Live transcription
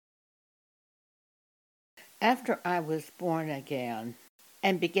After I was born again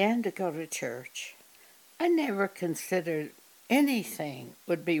and began to go to church, I never considered anything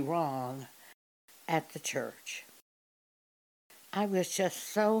would be wrong at the church. I was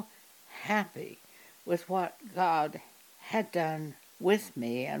just so happy with what God had done with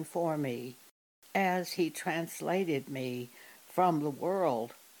me and for me as He translated me from the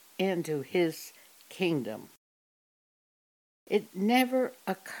world into His kingdom. It never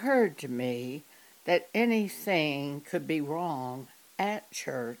occurred to me that anything could be wrong at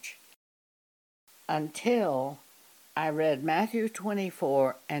church until I read Matthew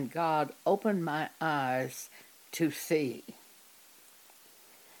 24 and God opened my eyes to see.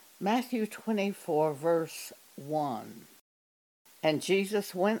 Matthew 24 verse 1. And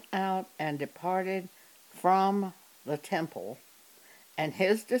Jesus went out and departed from the temple, and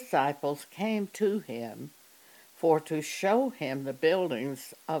His disciples came to Him for to show Him the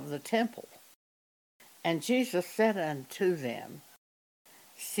buildings of the temple. And Jesus said unto them,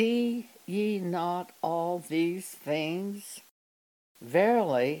 See ye not all these things?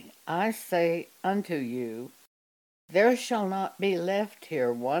 Verily I say unto you, there shall not be left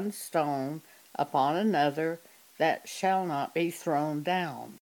here one stone upon another that shall not be thrown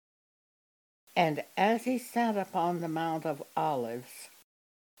down. And as He sat upon the Mount of Olives,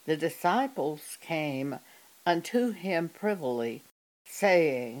 the disciples came unto Him privily,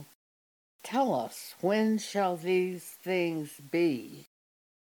 saying, Tell us, when shall these things be?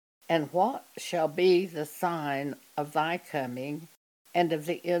 And what shall be the sign of thy coming and of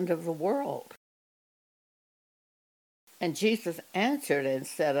the end of the world? And Jesus answered and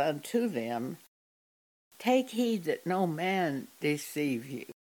said unto them, Take heed that no man deceive you.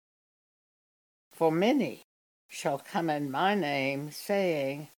 For many shall come in my name,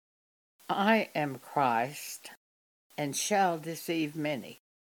 saying, I am Christ, and shall deceive many.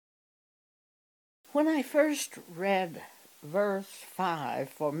 When I first read verse 5,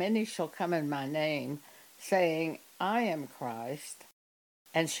 For many shall come in my name, saying, I am Christ,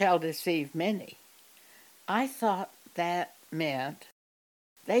 and shall deceive many, I thought that meant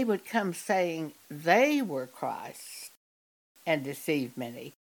they would come saying they were Christ and deceive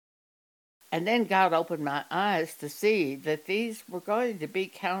many. And then God opened my eyes to see that these were going to be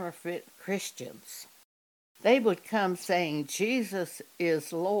counterfeit Christians. They would come saying Jesus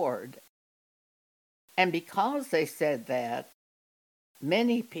is Lord. And because they said that,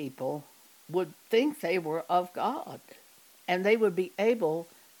 many people would think they were of God, and they would be able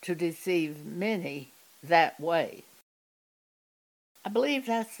to deceive many that way. I believe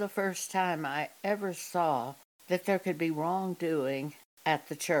that's the first time I ever saw that there could be wrongdoing at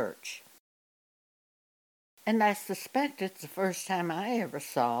the church. And I suspect it's the first time I ever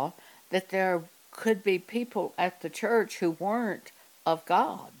saw that there could be people at the church who weren't of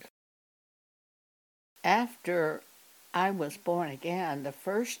God. After I was born again, the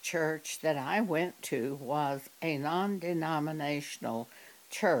first church that I went to was a non-denominational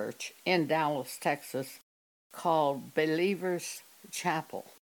church in Dallas, Texas, called Believers Chapel.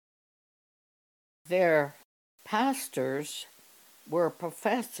 Their pastors were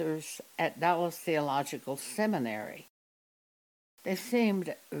professors at Dallas Theological Seminary. They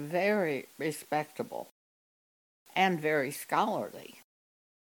seemed very respectable and very scholarly.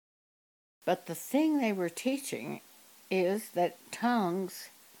 But the thing they were teaching is that tongues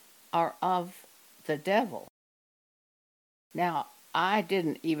are of the devil. Now, I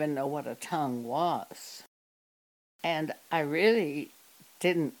didn't even know what a tongue was. And I really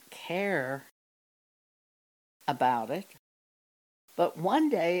didn't care about it. But one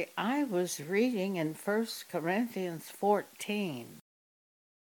day I was reading in 1 Corinthians 14,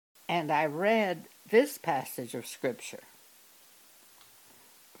 and I read this passage of Scripture.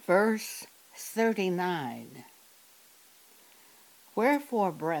 Verse 39.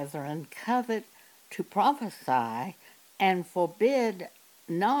 Wherefore, brethren, covet to prophesy, and forbid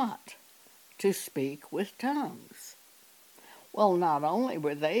not to speak with tongues. Well, not only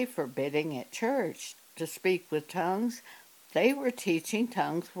were they forbidding at church to speak with tongues, they were teaching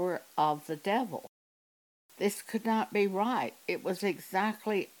tongues were of the devil. This could not be right. It was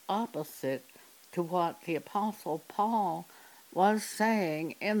exactly opposite to what the Apostle Paul was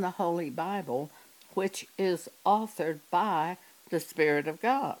saying in the Holy Bible, which is authored by the Spirit of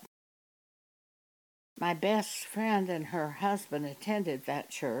God. My best friend and her husband attended that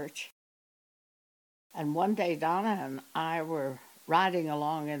church, and one day Donna and I were riding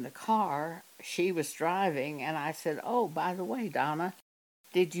along in the car. She was driving, and I said, Oh, by the way, Donna,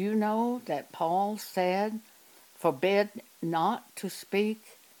 did you know that Paul said, forbid not to speak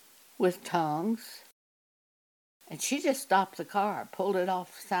with tongues? And she just stopped the car, pulled it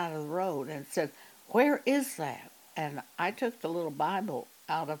off the side of the road, and said, where is that? And I took the little Bible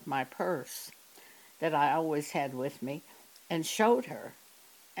out of my purse that I always had with me and showed her.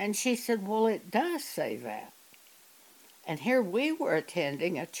 And she said, well, it does say that. And here we were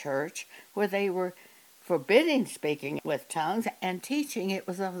attending a church where they were forbidding speaking with tongues and teaching it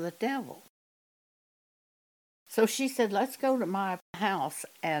was of the devil. So she said, let's go to my house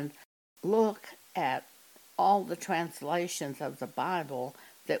and look at all the translations of the Bible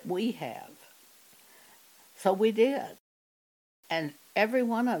that we have. So we did. And every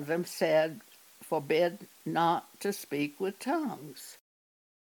one of them said, forbid not to speak with tongues.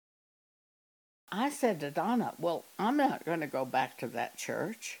 I said to Donna, well, I'm not going to go back to that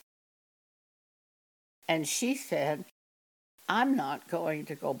church. And she said, I'm not going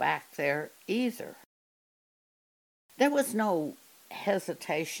to go back there either. There was no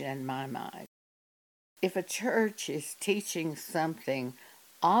hesitation in my mind. If a church is teaching something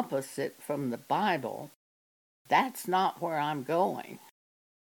opposite from the Bible, that's not where I'm going.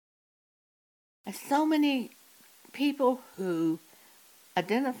 And so many people who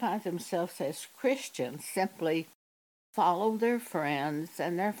identify themselves as Christians simply follow their friends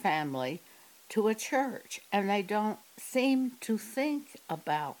and their family to a church, and they don't seem to think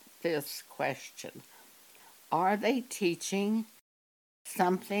about this question. Are they teaching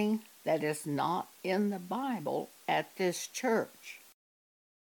something that is not in the Bible at this church?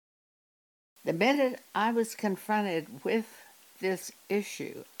 The minute I was confronted with this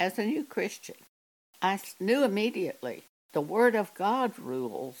issue as a new Christian, I knew immediately the Word of God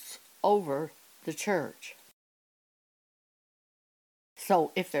rules over the church.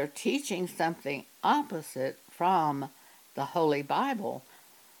 So if they're teaching something opposite from the Holy Bible,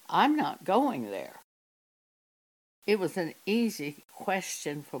 I'm not going there. It was an easy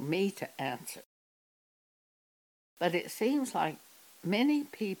question for me to answer. But it seems like many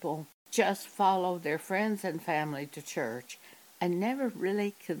people just follow their friends and family to church and never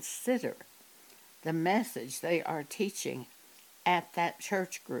really consider the message they are teaching at that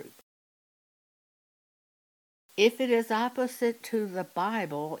church group. If it is opposite to the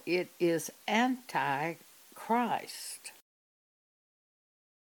Bible, it is Antichrist.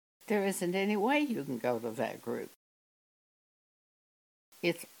 There isn't any way you can go to that group.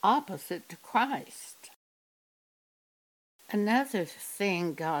 It's opposite to Christ. Another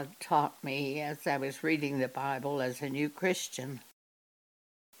thing God taught me as I was reading the Bible as a new Christian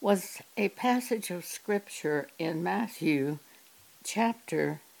was a passage of Scripture in Matthew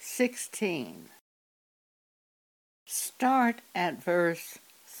chapter 16. Start at verse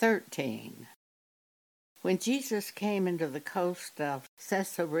 13. When Jesus came into the coast of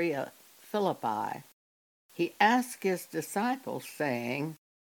Caesarea Philippi, he asked his disciples, saying,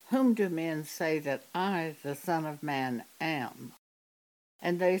 whom do men say that I, the Son of Man, am?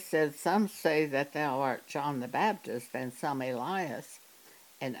 And they said, some say that thou art John the Baptist, and some Elias,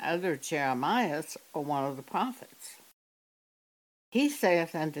 and other Jeremiah, or one of the prophets. He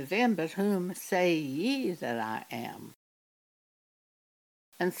saith unto them, but whom say ye that I am?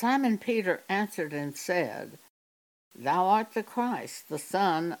 And Simon Peter answered and said, thou art the Christ, the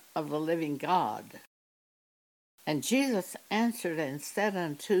Son of the living God. And Jesus answered and said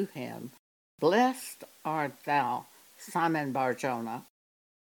unto him, blessed art thou, Simon Bar-Jonah,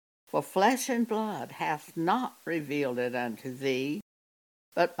 for flesh and blood hath not revealed it unto thee,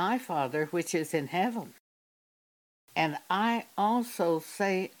 but my Father which is in heaven. And I also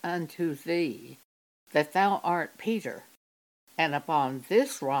say unto thee, that thou art Peter, and upon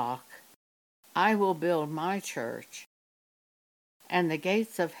this rock I will build my church, and the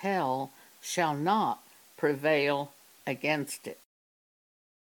gates of hell shall not prevail against it.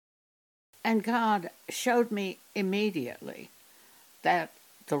 And God showed me immediately that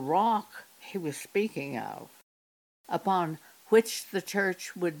the rock he was speaking of, upon which the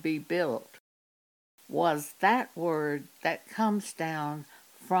church would be built, was that word that comes down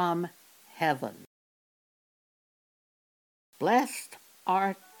from heaven. Blessed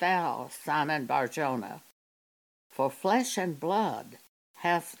art thou, Simon Bar-Jonah, for flesh and blood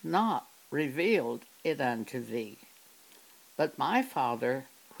hath not revealed it unto thee, but my Father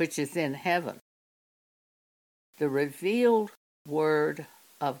which is in heaven. The revealed word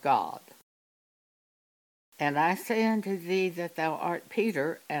of God. And I say unto thee that thou art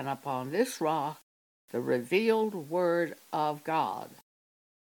Peter, and upon this rock the revealed word of God.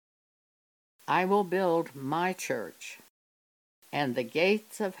 I will build my church, and the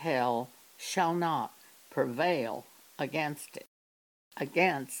gates of hell shall not prevail against it,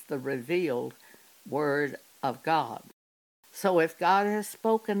 against the revealed word of God. So if God has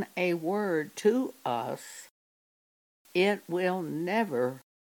spoken a word to us, it will never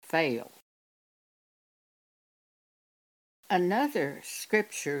fail. Another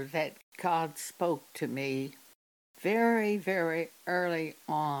scripture that God spoke to me very, very early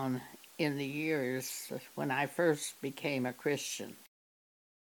on in the years when I first became a Christian.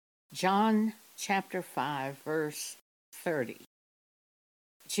 John chapter 5, verse 30.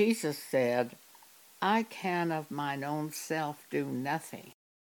 Jesus said, I can of mine own self do nothing.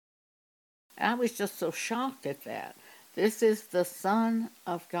 And I was just so shocked at that. This is the Son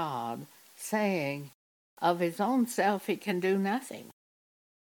of God saying of his own self he can do nothing.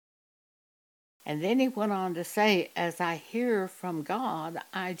 And then he went on to say, as I hear from God,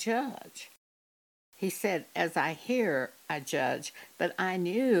 I judge. He said, as I hear, I judge. But I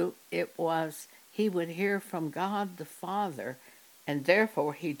knew it was he would hear from God the Father, and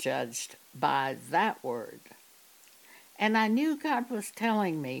therefore he judged by that word. And I knew God was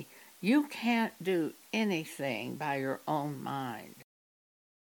telling me, you can't do anything by your own mind.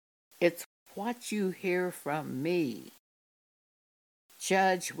 It's what you hear from me.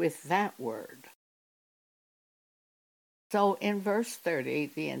 Judge with that word. So in verse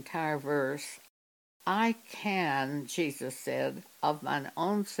 30, the entire verse, I can, Jesus said, of mine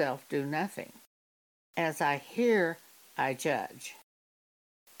own self do nothing. As I hear, I judge.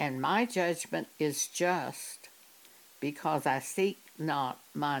 And my judgment is just, because I seek not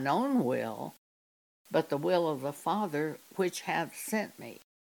mine own will, but the will of the Father which hath sent me.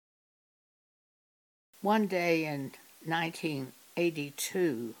 One day in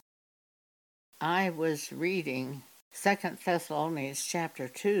 1982, I was reading 2 Thessalonians chapter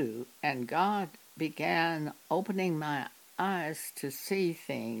 2, and God began opening my eyes to see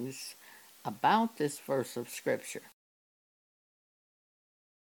things about this verse of Scripture.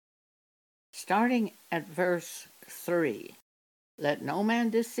 Starting at verse 3, let no man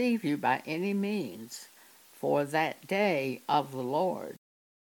deceive you by any means, for that day of the Lord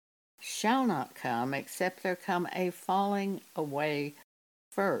shall not come except there come a falling away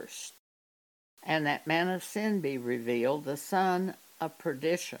first, and that man of sin be revealed, the son of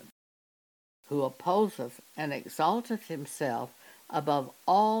perdition, who opposeth and exalteth himself above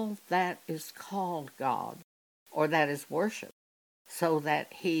all that is called God, or that is worshipped, so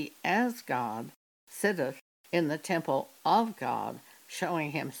that he as God sitteth in the temple of God,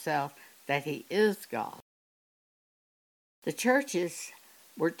 showing himself that he is God. The churches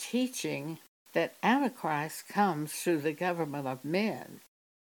were teaching that Antichrist comes through the government of men.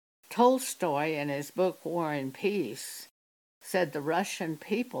 Tolstoy, in his book War and Peace, said the Russian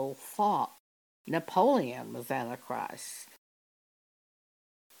people thought Napoleon was Antichrist.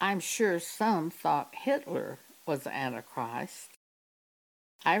 I'm sure some thought Hitler was Antichrist.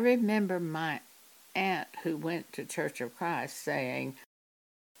 I remember my aunt who went to Church of Christ saying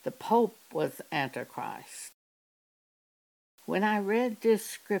the Pope was Antichrist. When I read this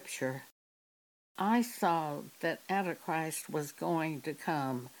scripture, I saw that Antichrist was going to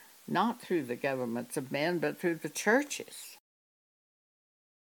come not through the governments of men, but through the churches.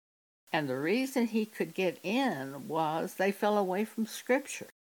 And the reason he could get in was they fell away from Scripture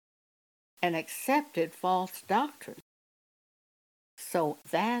and accepted false doctrine. So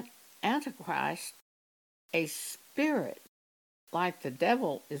that Antichrist, a spirit, like the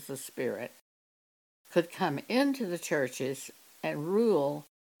devil is a spirit, could come into the churches and rule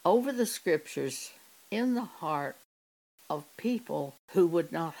over the Scriptures in the heart of people who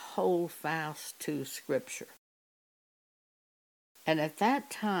would not hold fast to Scripture. And at that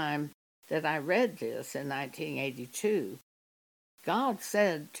time that I read this in 1982, God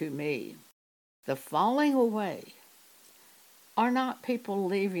said to me, the falling away are not people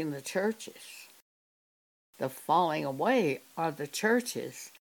leaving the churches. The falling away are the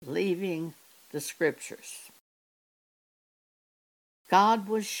churches leaving the Scriptures. God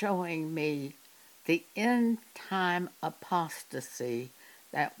was showing me the end-time apostasy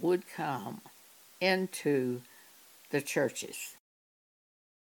that would come into the churches.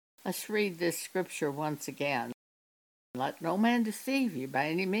 Let's read this scripture once again. Let no man deceive you by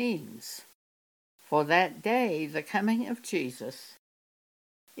any means. For that day, the coming of Jesus,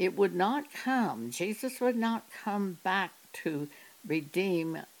 it would not come. Jesus would not come back to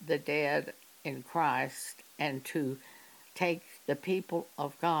redeem the dead in Christ and to take the people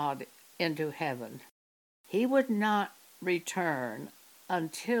of God into heaven. He would not return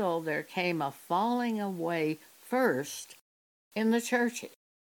until there came a falling away first in the churches.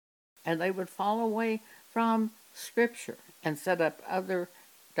 And they would fall away from Scripture and set up other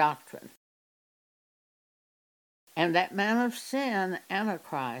doctrine. And that man of sin,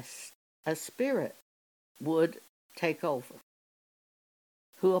 Antichrist, a spirit, would take over,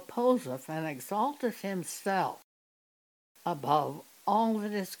 who opposeth and exalteth himself above all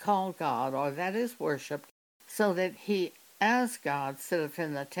that is called God or that is worshipped, so that he as God sitteth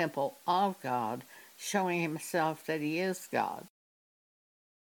in the temple of God, showing himself that he is God.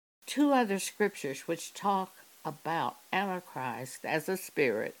 Two other scriptures which talk about Antichrist as a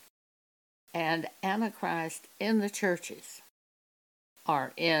spirit and Antichrist in the churches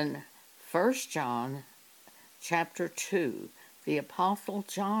are in 1 John chapter 2. The Apostle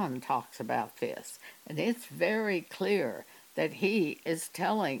John talks about this, and it's very clear that he is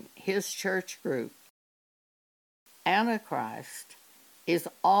telling his church group, Antichrist is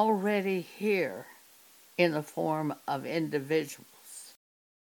already here in the form of individuals.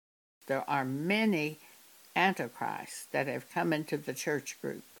 There are many Antichrists that have come into the church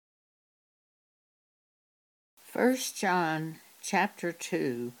group. 1 John chapter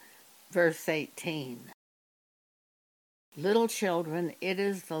 2, verse 18. Little children, it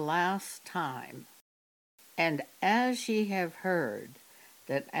is the last time, and as ye have heard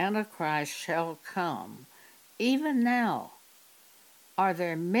that Antichrist shall come, even now are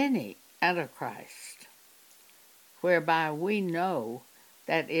there many Antichrists, whereby we know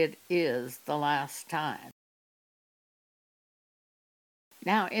that it is the last time.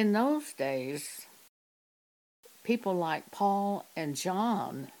 Now, in those days, people like Paul and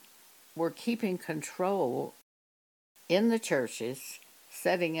John were keeping control in the churches,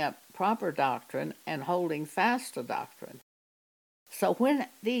 setting up proper doctrine and holding fast to doctrine. So when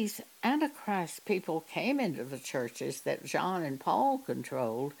these Antichrist people came into the churches that John and Paul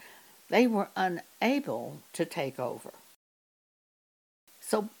controlled, they were unable to take over.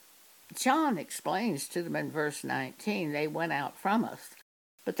 So John explains to them in verse 19, they went out from us,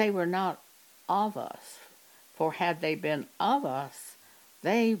 but they were not of us. For had they been of us,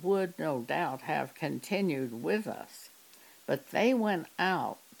 they would no doubt have continued with us. But they went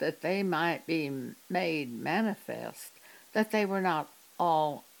out that they might be made manifest that they were not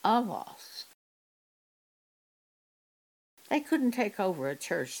all of us. They couldn't take over a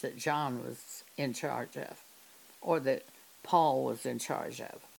church that John was in charge of, or that Paul was in charge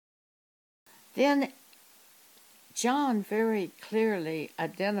of. Then John very clearly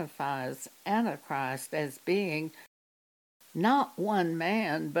identifies Antichrist as being not one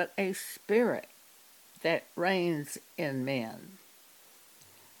man, but a spirit that reigns in men.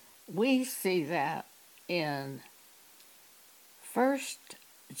 We see that in 1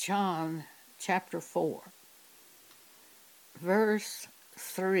 John chapter 4, verse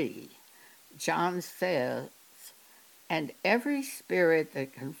 3. John says, "And every spirit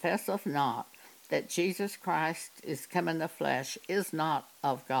that confesseth not that Jesus Christ is come in the flesh is not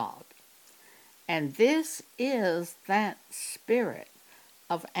of God. And this is that spirit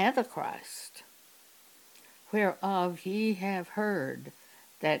of Antichrist, whereof ye have heard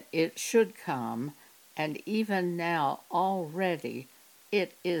that it should come, and even now already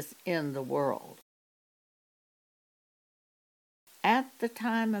it is in the world." At the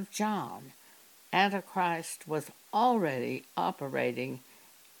time of John, Antichrist was already operating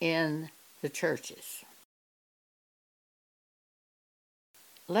in the churches.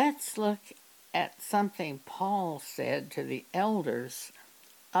 Let's look at something Paul said to the elders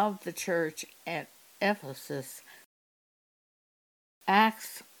of the church at Ephesus.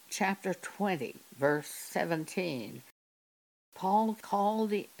 Acts chapter 20, verse 17. Paul called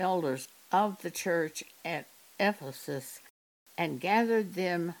the elders of the church at Ephesus and gathered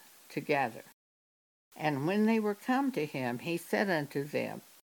them together. And when they were come to him, he said unto them,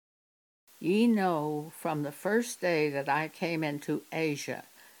 "Ye know from the first day that I came into Asia,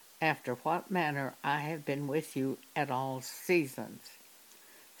 after what manner I have been with you at all seasons,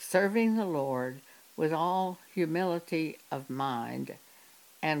 serving the Lord with all humility of mind,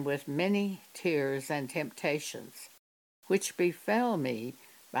 and with many tears and temptations, which befell me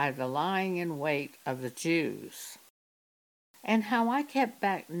by the lying in wait of the Jews, and how I kept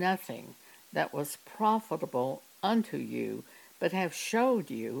back nothing that was profitable unto you, but have showed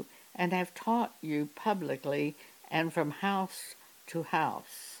you and have taught you publicly and from house to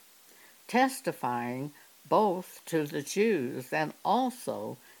house, testifying both to the Jews and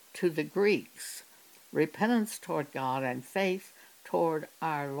also to the Greeks, repentance toward God and faith toward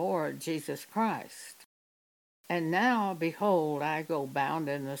our Lord Jesus Christ. And now, behold, I go bound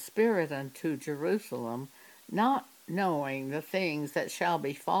in the Spirit unto Jerusalem, not knowing the things that shall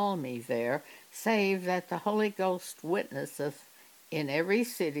befall me there, save that the Holy Ghost witnesseth in every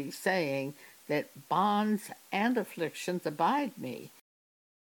city, saying that bonds and afflictions abide me.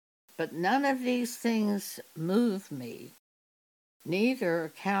 But none of these things move me,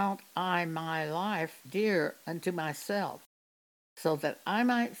 neither count I my life dear unto myself, so that I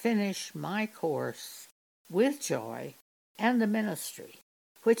might finish my course with joy and the ministry,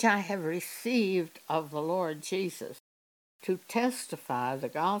 which I have received of the Lord Jesus, to testify the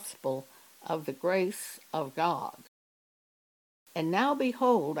gospel of the grace of God. And now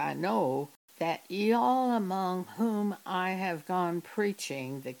behold, I know that ye all among whom I have gone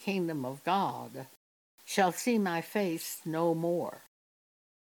preaching the kingdom of God shall see my face no more.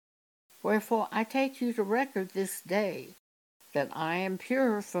 Wherefore I take you to record this day, that I am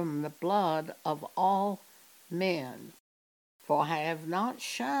pure from the blood of all men. For I have not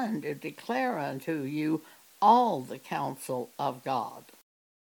shunned to declare unto you all the counsel of God.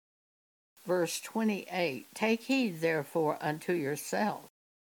 Verse 28, Take heed therefore unto yourself,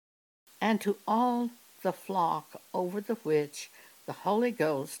 and to all the flock over the which the Holy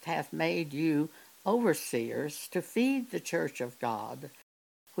Ghost hath made you overseers, to feed the church of God,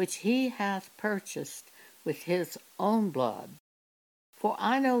 which he hath purchased with his own blood. For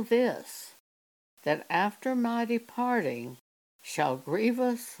I know this, that after my departing shall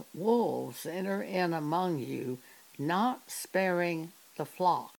grievous wolves enter in among you, not sparing the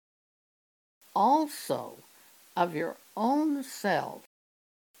flock. Also of your own self,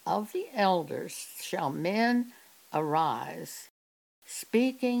 of the elders, shall men arise,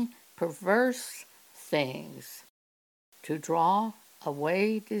 speaking perverse things, to draw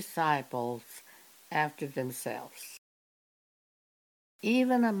away disciples after themselves.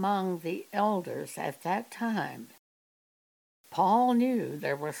 Even among the elders at that time, Paul knew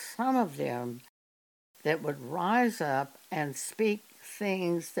there were some of them that would rise up and speak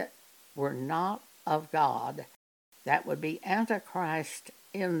things that were not of God, that would be Antichrist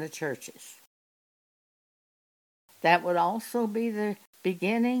in the churches. That would also be the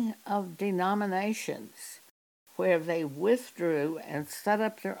beginning of denominations, where they withdrew and set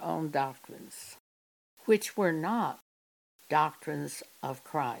up their own doctrines, which were not doctrines of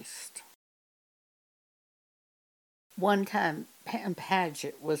Christ. One time, Pam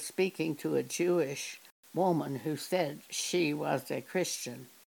Paget was speaking to a Jewish woman who said she was a Christian.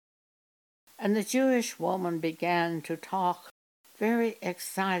 And the Jewish woman began to talk very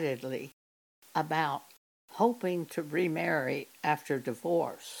excitedly about hoping to remarry after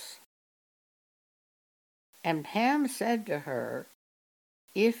divorce. And Pam said to her,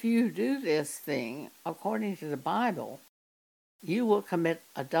 if you do this thing according to the Bible, you will commit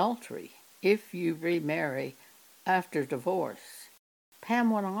adultery if you remarry after divorce.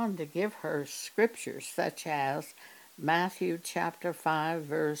 Pam went on to give her scriptures such as Matthew chapter 5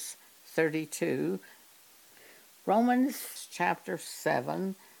 verse 32, Romans chapter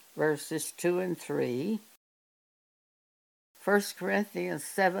 7 verses 2 and 3, 1 Corinthians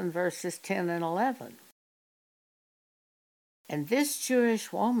 7 verses 10 and 11. And this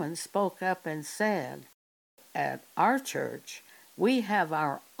Jewish woman spoke up and said, at our church, we have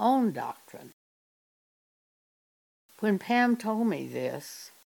our own doctrine. When Pam told me this,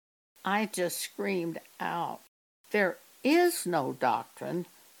 I just screamed out, there is no doctrine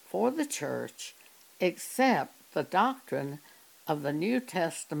for the church except the doctrine of the New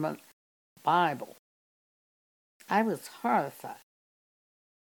Testament Bible. I was horrified.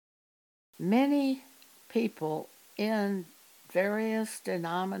 Many people in various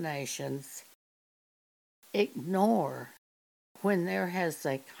denominations ignore when there has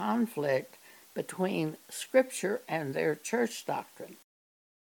a conflict between Scripture and their church doctrine,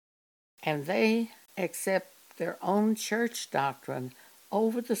 and they accept their own church doctrine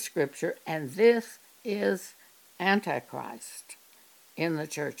over the Scripture, and this is Antichrist in the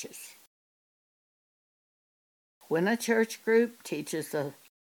churches. When a church group teaches a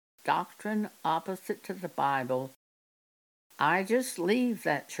doctrine opposite to the Bible, I just leave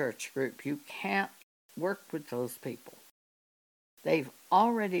that church group. You can't work with those people. They've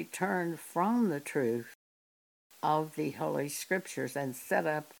already turned from the truth of the Holy Scriptures and set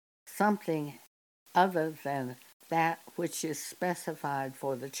up something other than that which is specified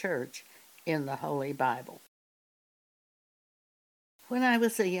for the church in the Holy Bible. When I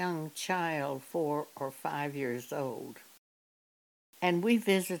was a young child, 4 or 5 years old, and we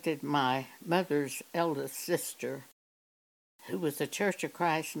visited my mother's eldest sister, who was a Church of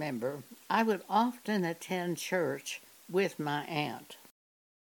Christ member, I would often attend church with my aunt.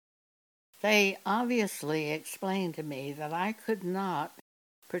 They obviously explained to me that I could not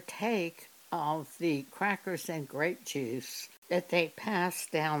partake of the crackers and grape juice that they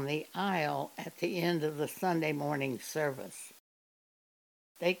passed down the aisle at the end of the Sunday morning service.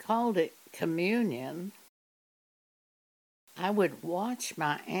 They called it communion. I would watch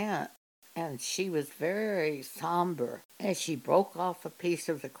my aunt, and she was very somber as she broke off a piece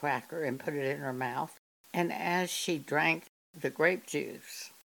of the cracker and put it in her mouth, and as she drank the grape juice.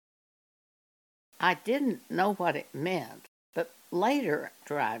 I didn't know what it meant, But later,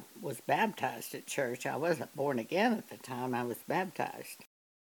 after I was baptized at church, I wasn't born again at the time I was baptized.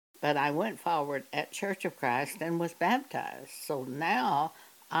 But I went forward at Church of Christ and was baptized. So now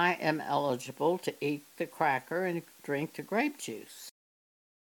I am eligible to eat the cracker and drink the grape juice.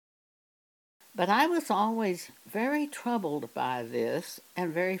 But I was always very troubled by this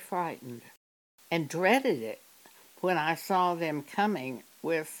and very frightened, and dreaded it when I saw them coming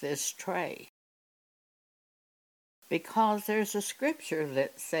with this tray. Because there's a scripture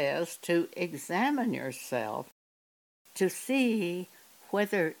that says to examine yourself to see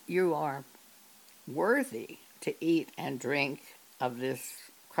whether you are worthy to eat and drink of this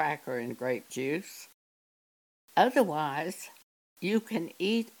cracker and grape juice. Otherwise, you can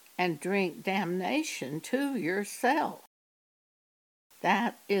eat and drink damnation to yourself.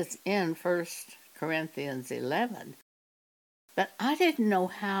 That is in 1 Corinthians 11. But I didn't know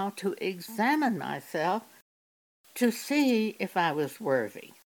how to examine myself to see if I was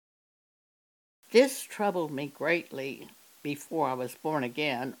worthy. This troubled me greatly before I was born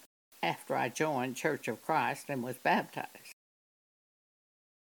again, after I joined Church of Christ and was baptized.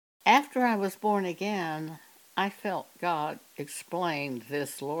 After I was born again, I felt God explained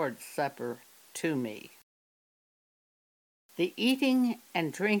this Lord's Supper to me. The eating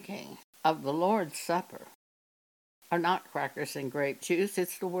and drinking of the Lord's Supper are not crackers and grape juice,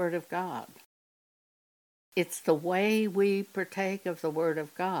 it's the Word of God. It's the way we partake of the Word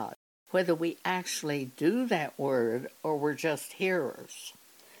of God, whether we actually do that Word or we're just hearers.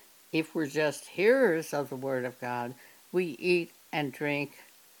 If we're just hearers of the Word of God, we eat and drink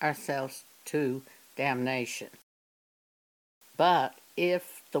ourselves to damnation. But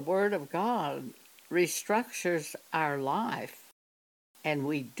if the Word of God restructures our life and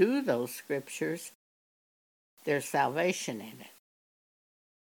we do those scriptures, there's salvation in it.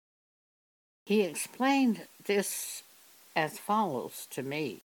 He explained this as follows to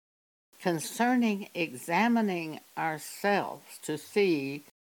me: concerning examining ourselves to see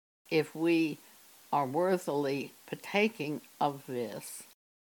if we are worthily partaking of this.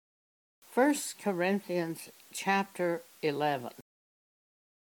 1 Corinthians chapter 11,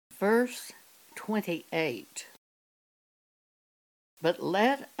 verse 28. But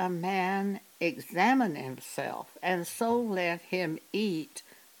let a man examine himself, and so let him eat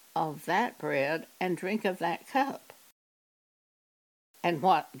of that bread and drink of that cup. And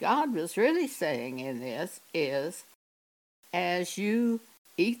what God was really saying in this is, as you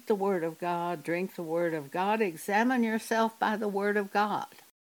eat the Word of God, drink the Word of God, examine yourself by the Word of God.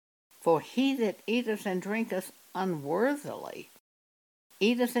 For he that eateth and drinketh unworthily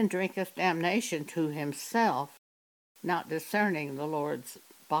eateth and drinketh damnation to himself, not discerning the Lord's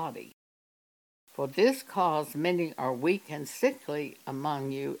body. For this cause many are weak and sickly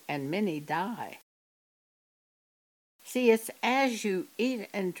among you, and many die. See, it's as you eat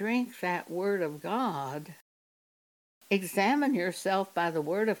and drink that Word of God, examine yourself by the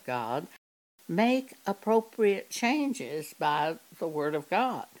Word of God, make appropriate changes by the Word of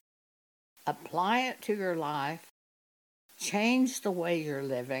God. Apply it to your life, change the way you're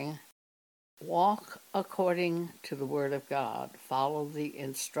living, walk according to the Word of God, follow the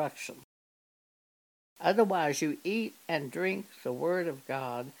instruction. Otherwise, you eat and drink the Word of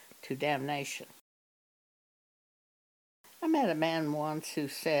God to damnation. I met a man once who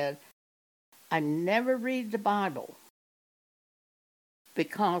said, I never read the Bible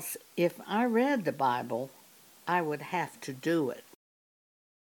because if I read the Bible, I would have to do it.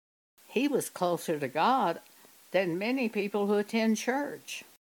 He was closer to God than many people who attend church.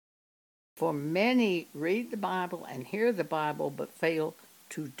 For many read the Bible and hear the Bible but fail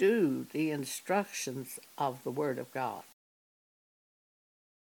to do the instructions of the Word of God.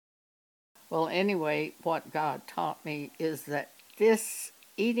 Well, anyway, what God taught me is that this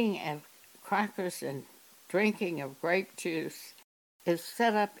eating of crackers and drinking of grape juice is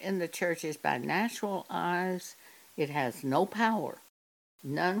set up in the churches by natural eyes. It has no power,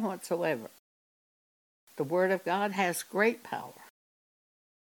 none whatsoever. The Word of God has great power.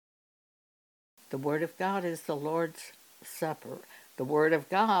 The Word of God is the Lord's Supper. The Word of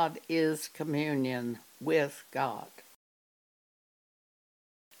God is communion with God.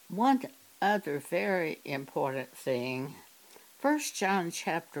 One other very important thing, 1 John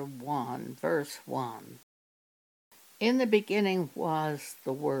chapter 1, verse 1. In the beginning was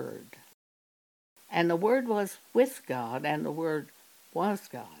the Word, and the Word was with God, and the Word was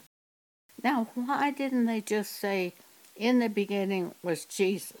God. Now, why didn't they just say, in the beginning was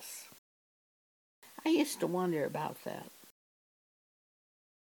Jesus? I used to wonder about that.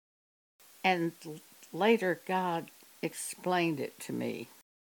 And later God explained it to me.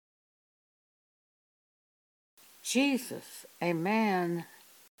 Jesus, a man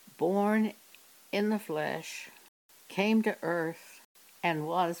born in the flesh, came to earth and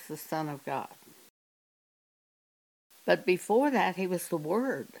was the Son of God. But before that, he was the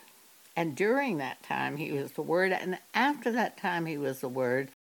Word. And during that time, he was the Word. And after that time, he was the Word.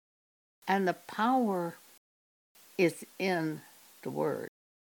 And the power is in the Word.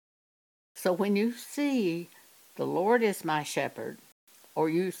 So when you see the Lord is my shepherd, or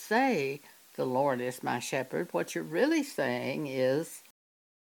you say the Lord is my shepherd, what you're really saying is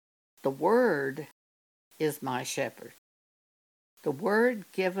the Word is my shepherd. The Word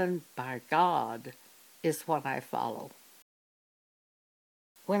given by God is what I follow.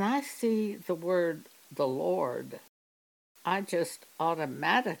 When I see the word the Lord, I just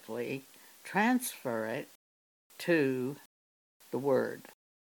automatically transfer it to the Word.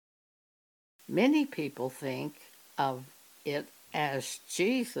 Many people think of it as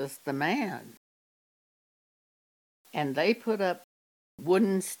Jesus the man, and they put up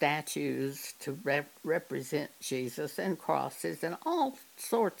wooden statues to represent Jesus and crosses and all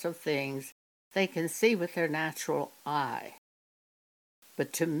sorts of things they can see with their natural eye.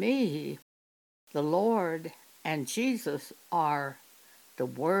 But to me, the Lord and Jesus are the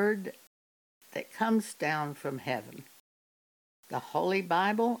Word that comes down from heaven, the Holy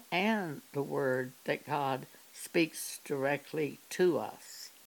Bible, and the Word that God speaks directly to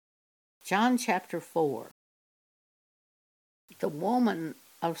us. John chapter 4. The woman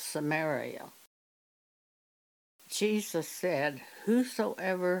of Samaria. Jesus said,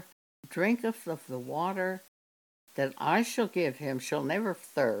 whosoever drinketh of the water that I shall give him shall never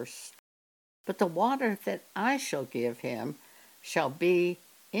thirst, but the water that I shall give him shall be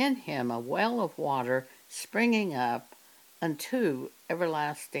in him a well of water springing up unto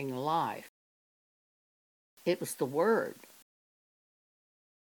everlasting life. It was the Word.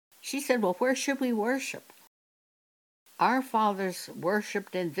 She said, well, where should we worship? Our fathers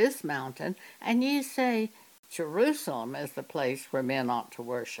worshipped in this mountain, and ye say Jerusalem is the place where men ought to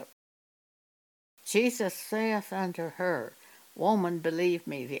worship. Jesus saith unto her, Woman, believe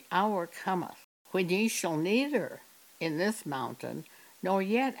me, the hour cometh, when ye shall neither in this mountain, nor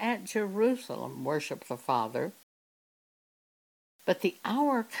yet at Jerusalem worship the Father. But the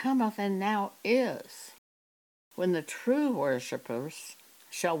hour cometh, and now is, when the true worshippers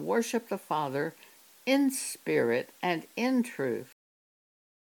shall worship the Father in spirit and in truth.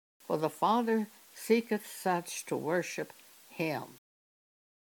 For the Father seeketh such to worship him.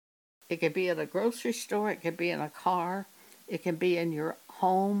 It could be at a grocery store, it could be in a car, it can be in your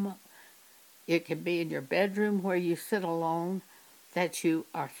home, it can be in your bedroom where you sit alone, that you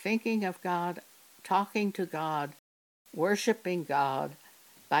are thinking of God, talking to God, worshiping God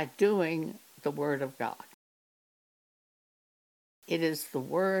by doing the Word of God. It is the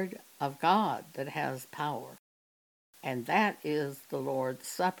Word of God that has power, and that is the Lord's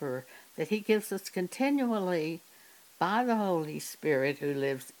Supper that He gives us continually by the Holy Spirit who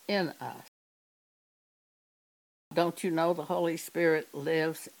lives in us. Don't you know the Holy Spirit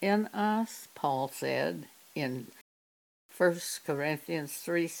lives in us? Paul said in 1 Corinthians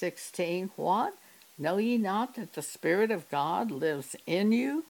 3:16, what? Know ye not that the Spirit of God lives in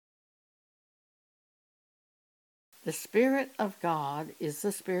you? The Spirit of God is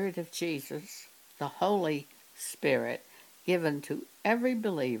the Spirit of Jesus, the Holy Spirit, given to every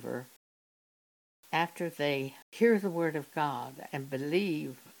believer after they hear the Word of God and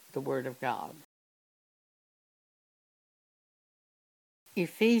believe the Word of God.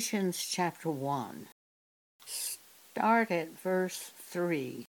 Ephesians chapter 1. Start at verse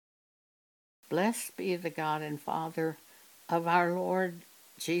 3. Blessed be the God and Father of our Lord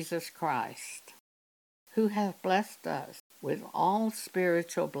Jesus Christ, who hath blessed us with all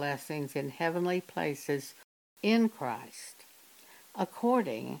spiritual blessings in heavenly places in Christ,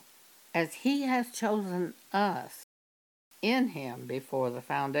 according as he hath chosen us in him before the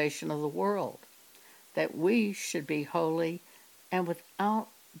foundation of the world, that we should be holy and without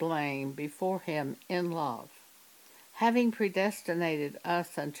blame before him in love, having predestinated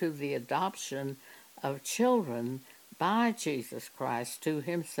us unto the adoption of children by Jesus Christ to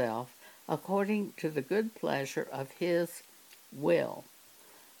himself, according to the good pleasure of his will,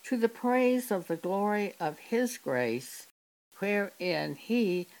 to the praise of the glory of his grace, wherein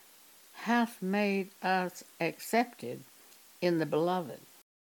he hath made us accepted in the beloved,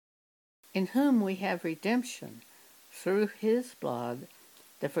 in whom we have redemption through his blood,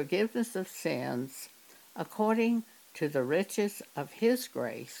 the forgiveness of sins, according to the riches of his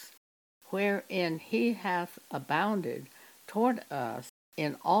grace, wherein he hath abounded toward us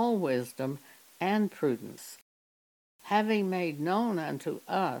in all wisdom and prudence, having made known unto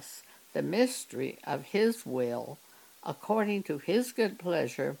us the mystery of his will, according to his good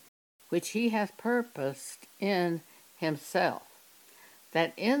pleasure, which he hath purposed in himself,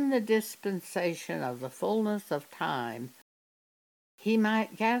 that in the dispensation of the fullness of time he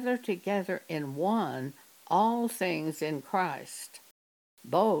might gather together in one all things in Christ,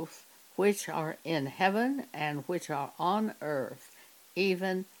 both which are in heaven and which are on earth,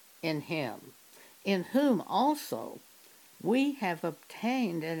 even in him, in whom also we have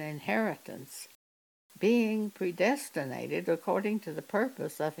obtained an inheritance, being predestinated according to the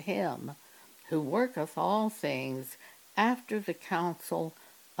purpose of him who worketh all things after the counsel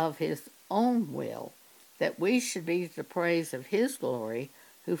of his own will, that we should be the praise of his glory,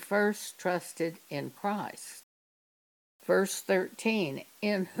 who first trusted in Christ. Verse 13,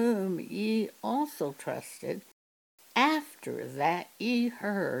 in whom ye also trusted, after that ye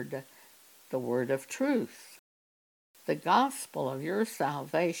heard the word of truth, the gospel of your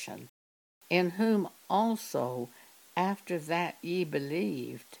salvation, in whom also, after that ye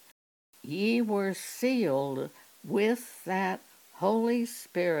believed, ye were sealed with that Holy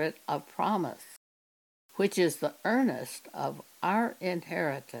Spirit of promise, which is the earnest of our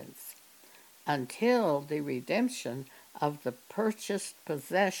inheritance, until the redemption of the purchased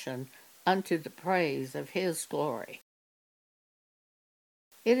possession unto the praise of his glory.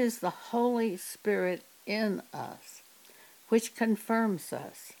 It is the Holy Spirit in us, which confirms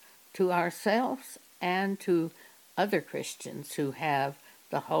us to ourselves and to other Christians who have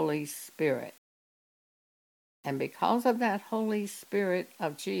the Holy Spirit. And because of that Holy Spirit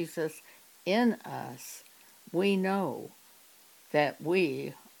of Jesus in us, we know that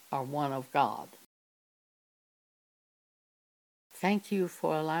we are one of God. Thank you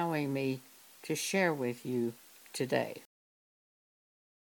for allowing me to share with you today.